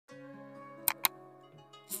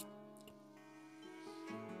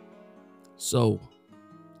So,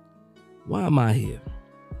 why am I here?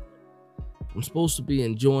 I'm supposed to be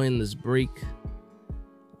enjoying this break.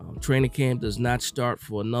 Training camp does not start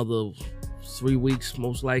for another 3 weeks,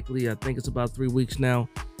 most likely. I think it's about 3 weeks now.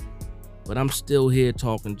 But I'm still here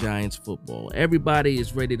talking Giants football. Everybody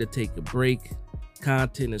is ready to take a break.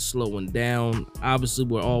 Content is slowing down. Obviously,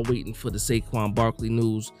 we're all waiting for the Saquon Barkley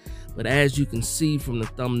news. But as you can see from the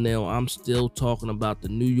thumbnail, I'm still talking about the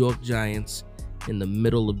New York Giants in the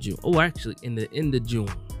middle of June. Oh, actually, in the end of June.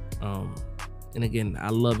 And again, I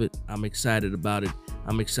love it. I'm excited about it.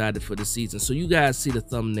 I'm excited for the season. So you guys see the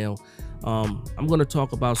thumbnail. I'm going to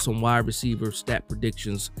talk about some wide receiver stat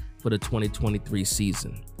predictions for the 2023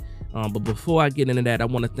 season. But before I get into that, I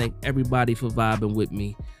want to thank everybody for vibing with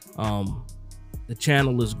me. The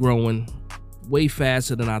channel is growing way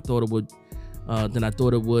faster than I thought it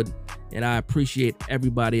would. And I appreciate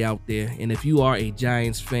everybody out there. And if you are a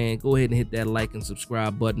Giants fan, go ahead and hit that like and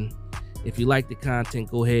subscribe button. If you like the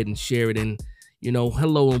content, go ahead and share it. And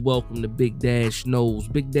hello and welcome to Big Dash Knows.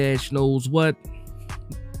 Big Dash knows what?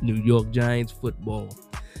 New York Giants football.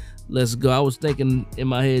 Let's go. I was thinking in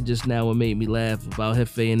my head just now, what made me laugh about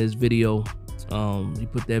Hefe in his video. He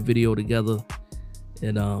put that video together,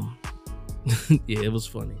 and yeah, it was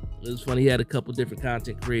funny. It was funny. He had a couple different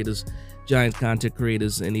content creators, Giants content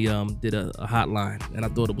creators, and he did a hotline, and I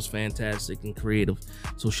thought it was fantastic and creative.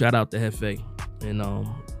 So shout out to Hefe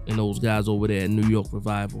and those guys over there at New York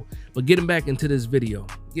Revival. But getting back into this video,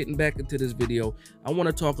 I want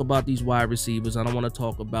to talk about these wide receivers. I don't want to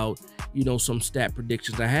talk about, some stat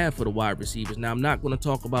predictions I have for the wide receivers. Now, I'm not going to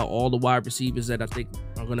talk about all the wide receivers that I think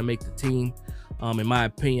are going to make the team. In my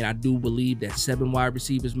opinion, I do believe that 7 wide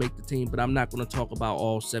receivers make the team, but I'm not going to talk about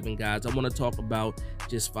all 7 guys. I want to talk about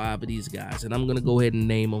just 5 of these guys, and I'm going to go ahead and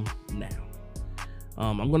name them now.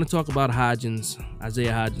 I'm going to talk about Isaiah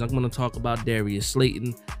Hodgins. I'm going to talk about Darius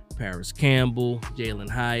Slayton, Paris Campbell, Jalen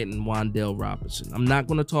Hyatt, and Wan'Dale Robinson. I'm not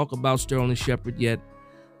going to talk about Sterling Shepard yet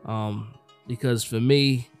because for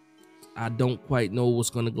me, I don't quite know what's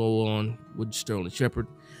going to go on with Sterling Shepard.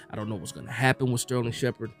 I don't know what's going to happen with Sterling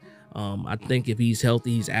Shepard. I think if he's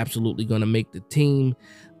healthy, he's absolutely going to make the team.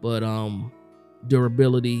 But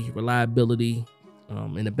durability, reliability,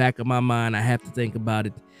 in the back of my mind, I have to think about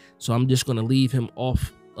it. So I'm just going to leave him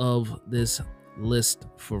off of this list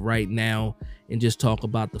for right now and just talk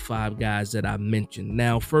about the 5 guys that I mentioned.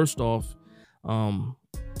 Now, first off,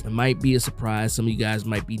 it might be a surprise. Some of you guys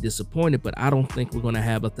might be disappointed, but I don't think we're going to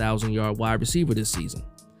have a 1,000-yard wide receiver this season.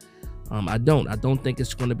 I don't think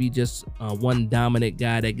it's going to be just one dominant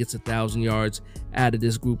guy that gets 1,000 yards out of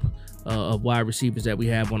this group of wide receivers that we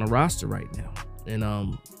have on a roster right now.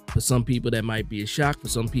 And for some people, that might be a shock. For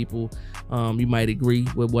some people, you might agree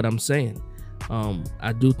with what I'm saying.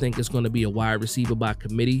 I do think it's going to be a wide receiver by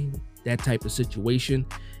committee, that type of situation.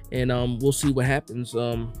 And we'll see what happens,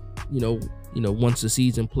 once the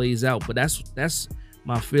season plays out. But that's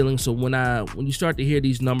my feeling. So when you start to hear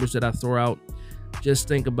these numbers that I throw out, just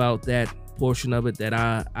think about that portion of it, that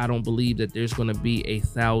I don't believe that there's going to be a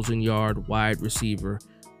 1,000-yard wide receiver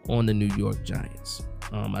on the New York Giants.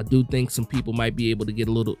 I do think some people might be able to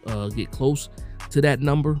get close to that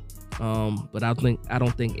number, but I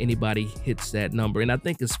don't think anybody hits that number, and I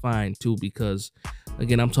think it's fine too, because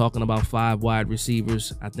again, I'm talking about 5 wide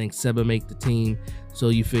receivers. I think 7 make the team, so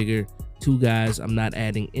you figure 2 guys. I'm not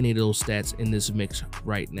adding any of those stats in this mix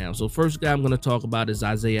right now. So first guy I'm going to talk about is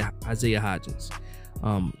Isaiah Hodgins.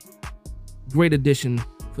 Great addition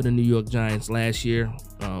for the New York Giants last year.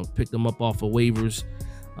 Picked him up off of waivers.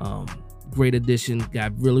 Great addition.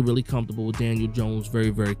 Got really comfortable with Daniel Jones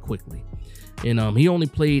very quickly. And he only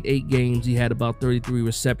played 8 games. He had about 33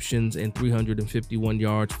 receptions and 351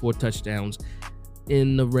 yards, 4 touchdowns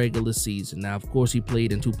in the regular season. Now, of course, he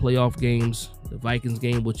played in 2 playoff games. The Vikings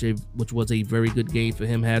game, which was a very good game for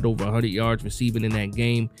him, had over 100 yards receiving in that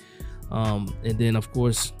game. And then, of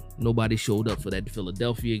course, nobody showed up for that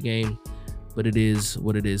Philadelphia game. But it is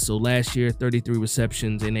what it is. So last year, 33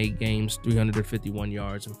 receptions in 8 games, 351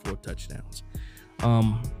 yards, and 4 touchdowns.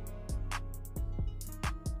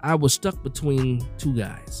 I was stuck between 2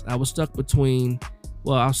 guys. I was stuck between,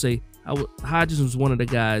 well, I'll say, Hodgins was one of the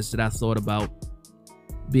guys that I thought about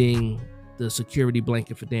being the security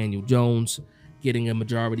blanket for Daniel Jones, getting a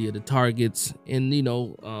majority of the targets, and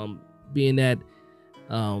being that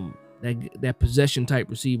possession type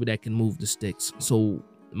receiver that can move the sticks. So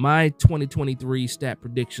my 2023 stat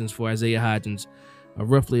predictions for Isaiah Hodgins are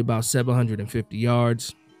roughly about 750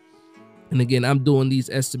 yards. And again, I'm doing these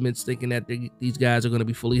estimates thinking that these guys are going to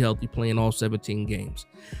be fully healthy, playing all 17 games.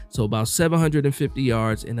 So about 750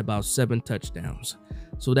 yards and about 7 touchdowns.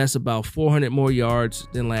 So that's about 400 more yards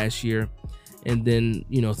than last year. and then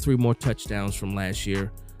 3 more touchdowns from last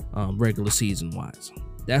year, regular season wise.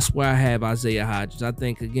 That's where I have Isaiah Hodgins. I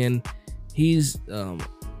think again, he's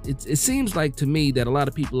it seems like to me that a lot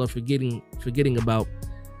of people are forgetting about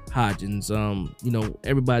Hodgins.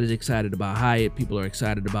 Everybody's excited about Hyatt. People are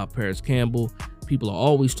excited about Paris Campbell. People are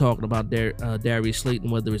always talking about Darius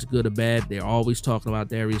Slayton, whether it's good or bad. They're always talking about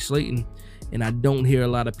Darius Slayton, and I don't hear a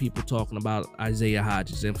lot of people talking about Isaiah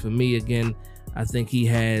Hodgins. And for me, again, I think he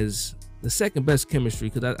has the second best chemistry,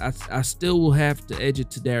 because I still will have to edge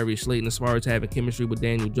it to Darius Slayton as far as having chemistry with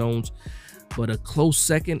Daniel Jones, but a close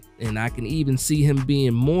second, and I can even see him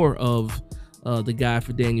being more of the guy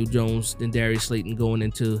for Daniel Jones than Darius Slayton going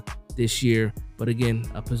into this year. But again,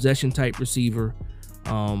 a possession type receiver,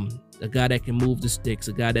 a guy that can move the sticks,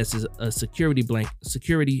 a guy that's a security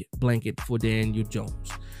blanket for Daniel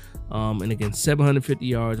Jones. And again, 750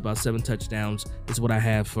 yards, about 7 touchdowns is what I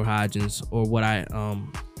have for Hodgins, or what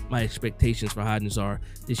my expectations for Hodgins are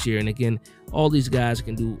this year. And again, all these guys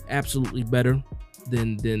can do absolutely better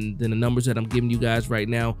than the numbers that I'm giving you guys right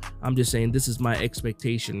now. I'm just saying this is my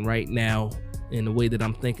expectation right now, in the way that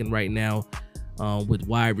I'm thinking right now, with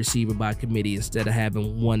wide receiver by committee, instead of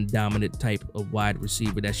having one dominant type of wide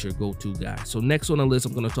receiver that's your go-to guy. So next on the list,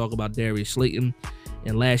 I'm going to talk about Darius Slayton.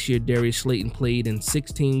 And last year, Darius Slayton played in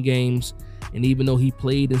 16 games. And even though he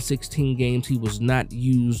played in 16 games, he was not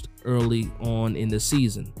used early on in the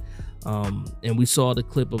season. And we saw the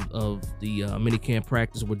clip of the minicamp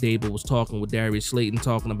practice where Dable was talking with Darius Slayton,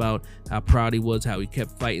 talking about how proud he was, how he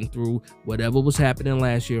kept fighting through whatever was happening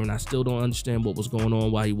last year. And I still don't understand what was going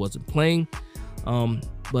on while he wasn't playing.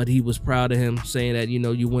 But he was proud of him, saying that,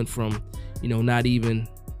 you went from, not even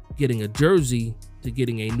getting a jersey to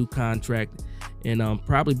getting a new contract, and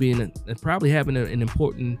probably having an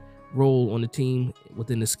important role on the team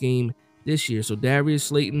within the scheme this year. So Darius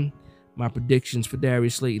Slayton, my predictions for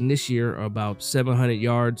Darius Slayton this year are about 700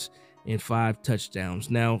 yards and 5 touchdowns.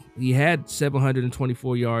 Now, he had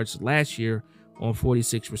 724 yards last year on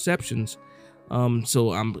 46 receptions.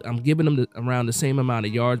 So I'm giving him around the same amount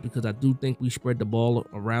of yards, because I do think we spread the ball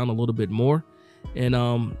around a little bit more. And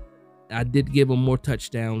I did give him more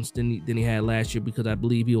touchdowns than he had last year, because I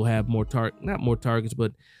believe he'll have not more targets,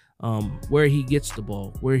 but where he gets the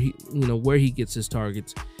ball, where he gets his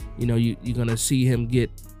targets, you're gonna see him get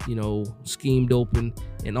schemed open.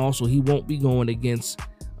 And also, he won't be going against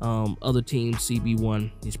other teams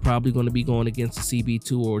CB1. He's probably going to be going against a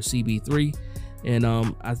CB2 or CB3. And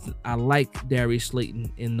I like Darius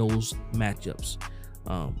Slayton in those matchups.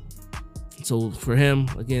 So for him,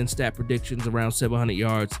 again, stat predictions around 700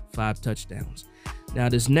 yards, 5 touchdowns. Now,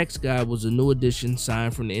 this next guy was a new addition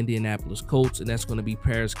signed from the Indianapolis Colts, and that's going to be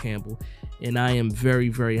Paris Campbell. And I am very,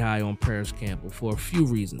 very high on Paris Campbell for a few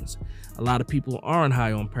reasons. A lot of people aren't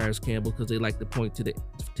high on Paris Campbell because they like to point to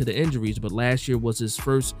the injuries, but last year was his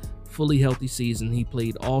first fully healthy season. He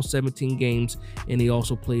played all 17 games, and he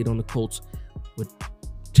also played on the Colts with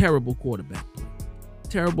terrible quarterback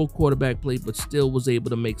play, but still was able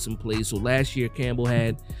to make some plays. So last year, Campbell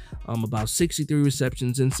had about 63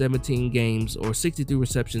 receptions in 17 games, or 63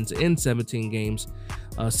 receptions in 17 games,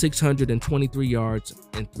 623 yards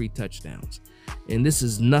and 3 touchdowns. And this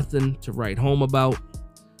is nothing to write home about.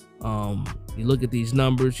 You look at these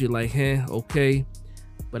numbers, you're like, okay.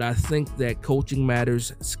 But I think that coaching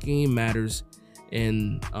matters, scheme matters,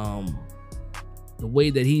 and the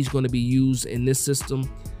way that he's going to be used in this system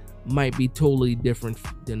might be totally different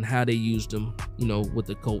than how they used him, with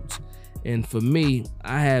the Colts. And for me,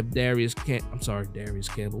 I have Darius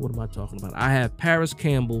Campbell. What am I talking about? I have Paris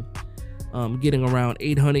Campbell getting around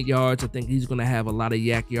 800 yards. I think he's going to have a lot of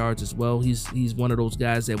yak yards as well. He's one of those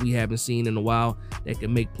guys that we haven't seen in a while that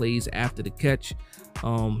can make plays after the catch.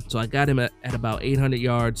 So I got him at about 800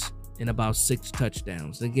 yards and about 6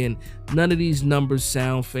 touchdowns. Again, none of these numbers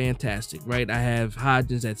sound fantastic, right? I have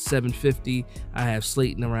Hodgins at 750, I have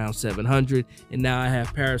Slayton around 700, and now I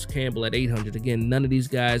have Paris Campbell at 800. Again, none of these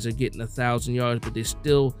guys are getting 1,000 yards, but they're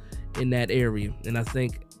still in that area. And I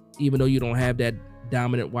think even though you don't have that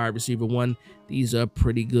dominant wide receiver one, these are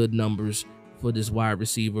pretty good numbers for this wide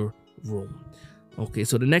receiver room. Okay,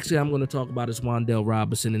 so the next guy I'm going to talk about is Wan'Dale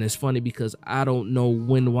Robinson, and it's funny because I don't know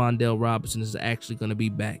when Wan'Dale Robinson is actually going to be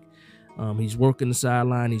back. He's working the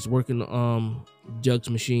sideline. He's working the jugs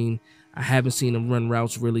machine. I haven't seen him run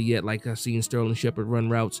routes really yet, like I've seen Sterling Shepard run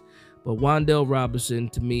routes. But Wan'Dale Robinson,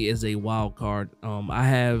 to me, is a wild card.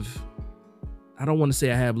 I don't want to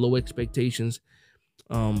say I have low expectations,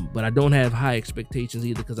 but I don't have high expectations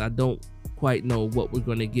either, because I don't quite know what we're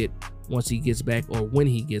going to get once he gets back or when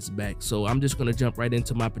he gets back. So I'm just going to jump right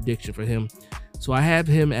into my prediction for him. So I have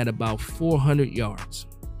him at about 400 yards.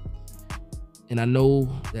 And I know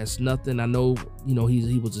that's nothing. I know, you know,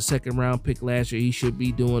 he was a second-round pick last year. He should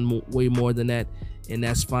be doing way more than that, and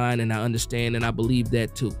that's fine, and I understand, and I believe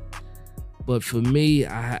that too. But for me,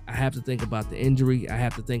 I have to think about the injury. I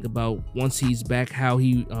have to think about once he's back, how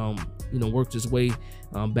he, you know, works his way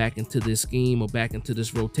back into this scheme or back into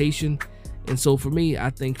this rotation. And so for me, I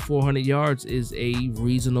think 400 yards is a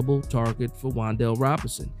reasonable target for Wan'Dale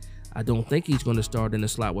Robinson. I don't think he's going to start in the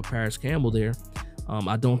slot with Paris Campbell there.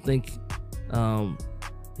 I don't think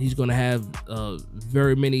he's going to have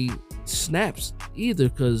very many snaps either,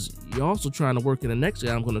 because you're also trying to work in the next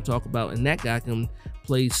guy I'm going to talk about, and that guy can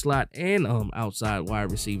play slot and outside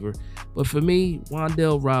wide receiver. But for me,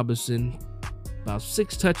 Wan'Dale Robinson, about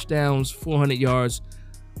 6 touchdowns, 400 yards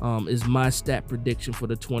is my stat prediction for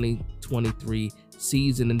the 2023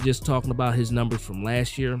 season. And just talking about his numbers from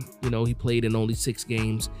last year, you know, he played in only 6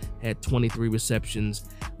 games, had 23 receptions,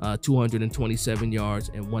 227 yards,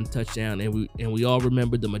 and 1 touchdown. And we all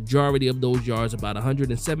remember the majority of those yards, about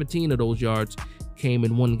 117 of those yards, came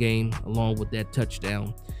in 1 game, along with that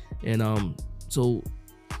touchdown. And so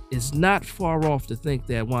it's not far off to think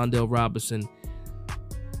that Wan'Dale Robinson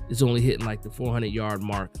is only hitting like the 400-yard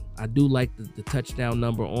mark. I do like the touchdown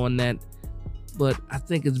number on that, but I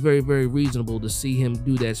think it's very, very reasonable to see him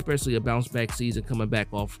do that, especially a bounce-back season coming back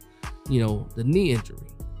off, you know, the knee injury.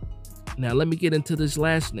 Now, let me get into this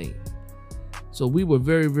last name. So we were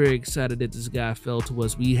very, very excited that this guy fell to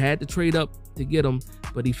us. We had to trade up to get him,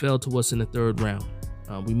 but he fell to us in the 3rd round.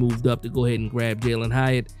 We moved up to go ahead and grab Jalin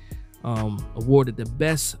Hyatt, awarded the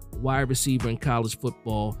best wide receiver in college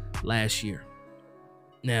football last year.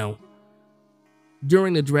 Now,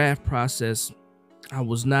 during the draft process, I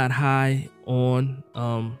was not high on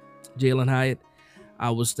Jalin Hyatt.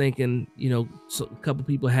 I was thinking, you know, so a couple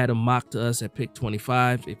people had him mocked to us at pick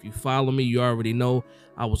 25. If you follow me, you already know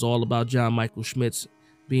I was all about John Michael Schmitz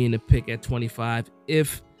being the pick at 25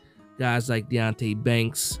 if guys like Deonte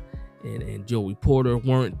Banks and Joey Porter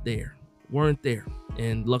weren't there.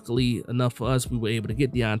 And luckily enough for us, we were able to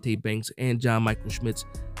get Deonte Banks and John Michael Schmitz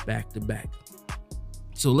back to back.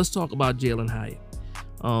 So let's talk about Jalin Hyatt.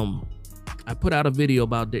 I put out a video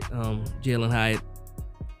about Jalin Hyatt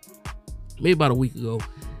maybe about a week ago,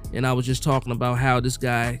 and I was just talking about how this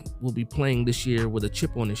guy will be playing this year with a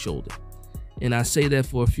chip on his shoulder. And I say that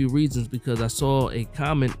for a few reasons, because I saw a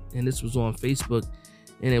comment, and this was on Facebook,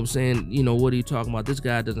 and it was saying, you know, what are you talking about? This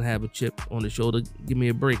guy doesn't have a chip on his shoulder. Give me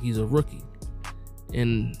a break. He's a rookie.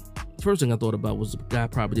 And first thing I thought about was the guy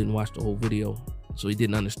probably didn't watch the whole video, so he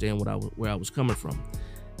didn't understand where I was coming from.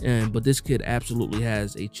 But this kid absolutely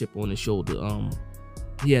has a chip on his shoulder.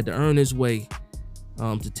 He had to earn his way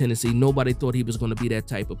to Tennessee. Nobody thought he was going to be that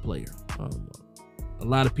type of player. A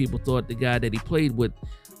lot of people thought the guy that he played with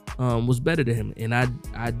was better than him, and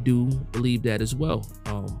I do believe that as well.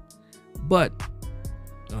 But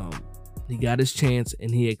he got his chance, and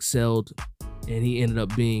he excelled, and he ended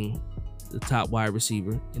up being the top wide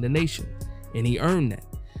receiver in the nation, and he earned that.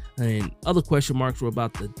 And other question marks were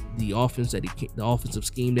about the offense the offensive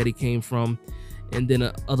scheme that he came from, and then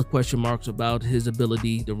other question marks about his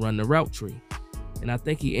ability to run the route tree. And I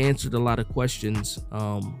think he answered a lot of questions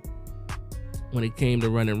when it came to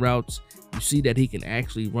running routes. You see that he can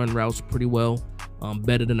actually run routes pretty well,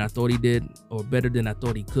 better than I thought he did, or better than I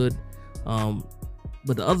thought he could.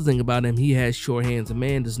 But the other thing about him, he has short hands. A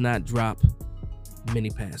man does not drop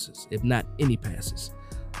many passes, if not any passes.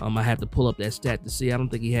 I have to pull up that stat to see. I don't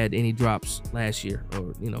think he had any drops last year,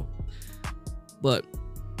 or, you know. But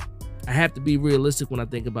I have to be realistic when I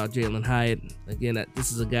think about Jalin Hyatt. Again,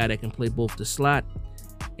 this is a guy that can play both the slot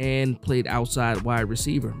and played outside wide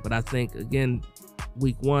receiver. But I think, again,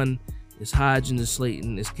 week 1 is Hodgins, is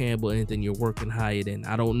Slayton, is Campbell, and then you're working Hyatt in.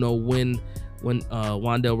 I don't know when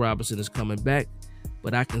Wan'Dale Robinson is coming back,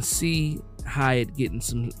 but I can see Hyatt getting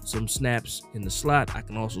some snaps in the slot. I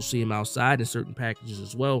can also see him outside in certain packages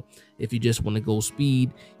as well. If you just want to go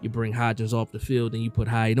speed, you bring Hodgins off the field and you put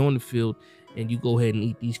Hyatt on the field, and you go ahead and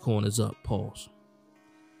eat these corners up. Pause.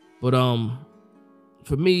 But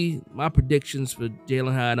for me, my predictions for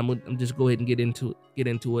Jalin Hyatt, I'm just go ahead and get into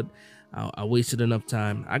it. I wasted enough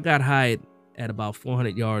time. I got Hyatt at about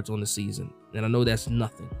 400 yards on the season, and I know that's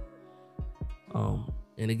nothing.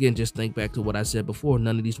 And again, just think back to what I said before.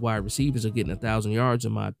 None of these wide receivers are getting 1,000 yards,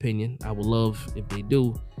 in my opinion. I would love if they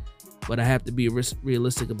do, but I have to be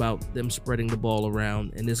realistic about them spreading the ball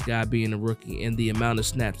around, and this guy being a rookie, and the amount of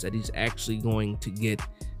snaps that he's actually going to get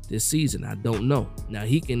this season. I don't know. Now,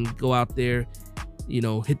 he can go out there, you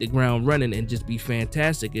know, hit the ground running and just be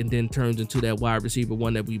fantastic, and then turns into that wide receiver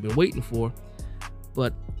one that we've been waiting for.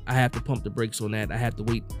 But I have to pump the brakes on that. I have to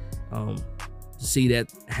wait to see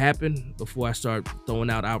that happen before I start throwing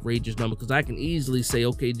out outrageous numbers, because I can easily say,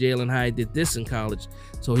 okay, Jalin Hyatt did this in college,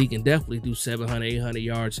 so he can definitely do 700, 800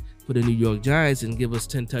 yards for the New York Giants and give us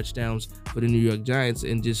 10 touchdowns for the New York Giants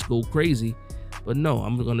and just go crazy. But no,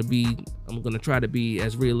 I'm gonna try to be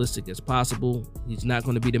as realistic as possible. He's not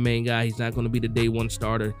gonna be the main guy. He's not gonna be the day one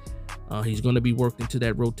starter. He's gonna be worked into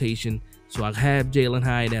that rotation. So I have Jalin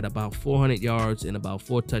Hyatt at about 400 yards and about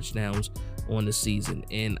 4 touchdowns on the season,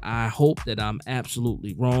 and I hope that I'm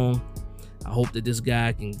absolutely wrong. I hope that this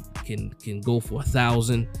guy can go for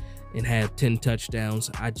 1,000 and have 10 touchdowns.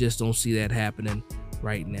 I just don't see that happening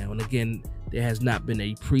right now. And again, there has not been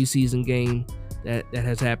a preseason game that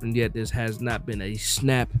has happened yet. This has not been a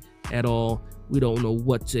snap at all. We don't know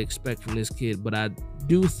what to expect from this kid, but I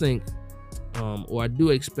do think, or I do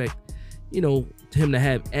expect, you know, him to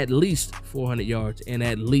have at least 400 yards and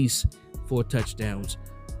at least 4 touchdowns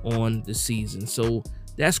on the season. So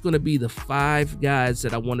that's going to be the 5 guys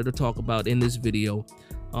that I wanted to talk about in this video.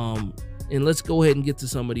 And let's go ahead and get to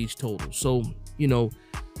some of these totals. So, you know,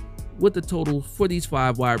 with the total for these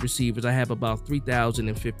 5 wide receivers, I have about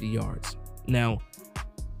 3,050 yards. Now,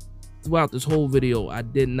 throughout this whole video, I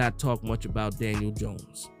did not talk much about Daniel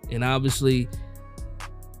Jones. And obviously,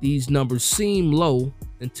 these numbers seem low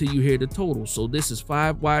until you hear the total. So this is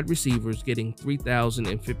 5 wide receivers getting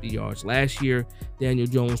 3,050 yards. Last year, Daniel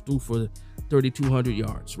Jones threw for 3,200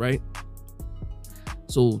 yards, right?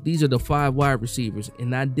 So these are the 5 wide receivers.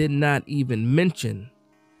 And I did not even mention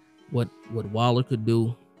what Waller could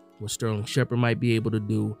do, what Sterling Shepard might be able to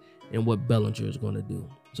do, and what Bellinger is going to do.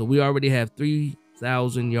 So we already have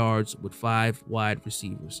 3,000 yards with 5 wide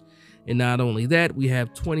receivers. And not only that, we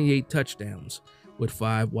have 28 touchdowns with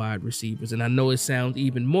 5 wide receivers. And I know it sounds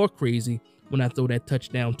even more crazy when I throw that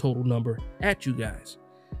touchdown total number at you guys.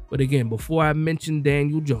 But again, before I mentioned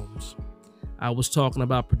Daniel Jones, I was talking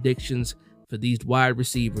about predictions for these wide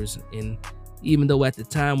receivers. And even though at the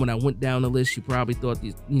time when I went down the list, you probably thought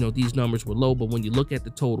these numbers were low, but when you look at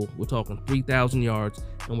the total, we're talking 3,000 yards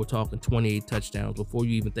and we're talking 28 touchdowns before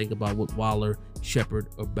you even think about what Waller, Shepard,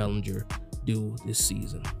 or Bellinger do this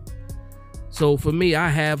season. So for me, I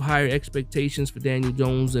have higher expectations for Daniel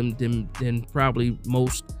Jones than probably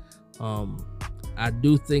most. I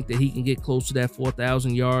do think that he can get close to that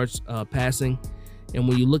 4,000 yards passing. And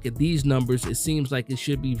when you look at these numbers, it seems like it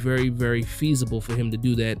should be very, very feasible for him to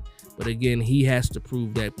do that. But again, he has to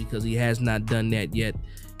prove that because he has not done that yet,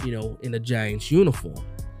 you know, in a Giants uniform.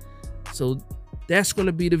 So that's going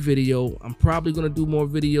to be the video. I'm probably going to do more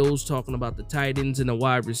videos talking about the tight ends and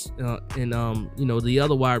the you know, the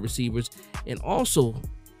other wide receivers. And also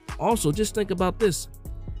just think about this.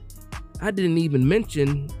 I didn't even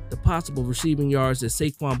mention the possible receiving yards that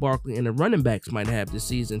Saquon Barkley and the running backs might have this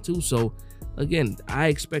season too. So again, I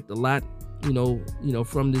expect a lot, you know,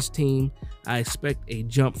 from this team. I expect a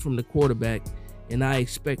jump from the quarterback, and I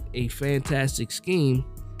expect a fantastic scheme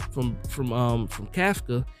from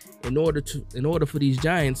Kafka in order for these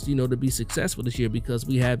Giants, you know, to be successful this year, because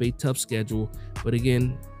we have a tough schedule. But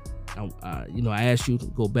again, you know, I asked you to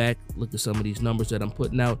go back, look at some of these numbers that I'm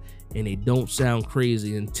putting out, and they don't sound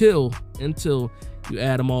crazy until you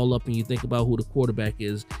add them all up and you think about who the quarterback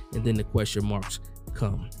is, and then the question marks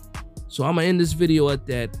come. So I'm gonna end this video at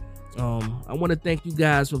that. I want to thank you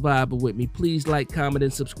guys for vibing with me. Please like, comment,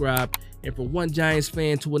 and subscribe. And from one Giants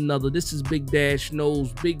fan to another, this is Big Dash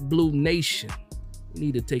Knows, Big Blue Nation. We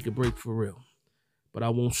need to take a break for real, but I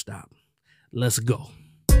won't stop. Let's go.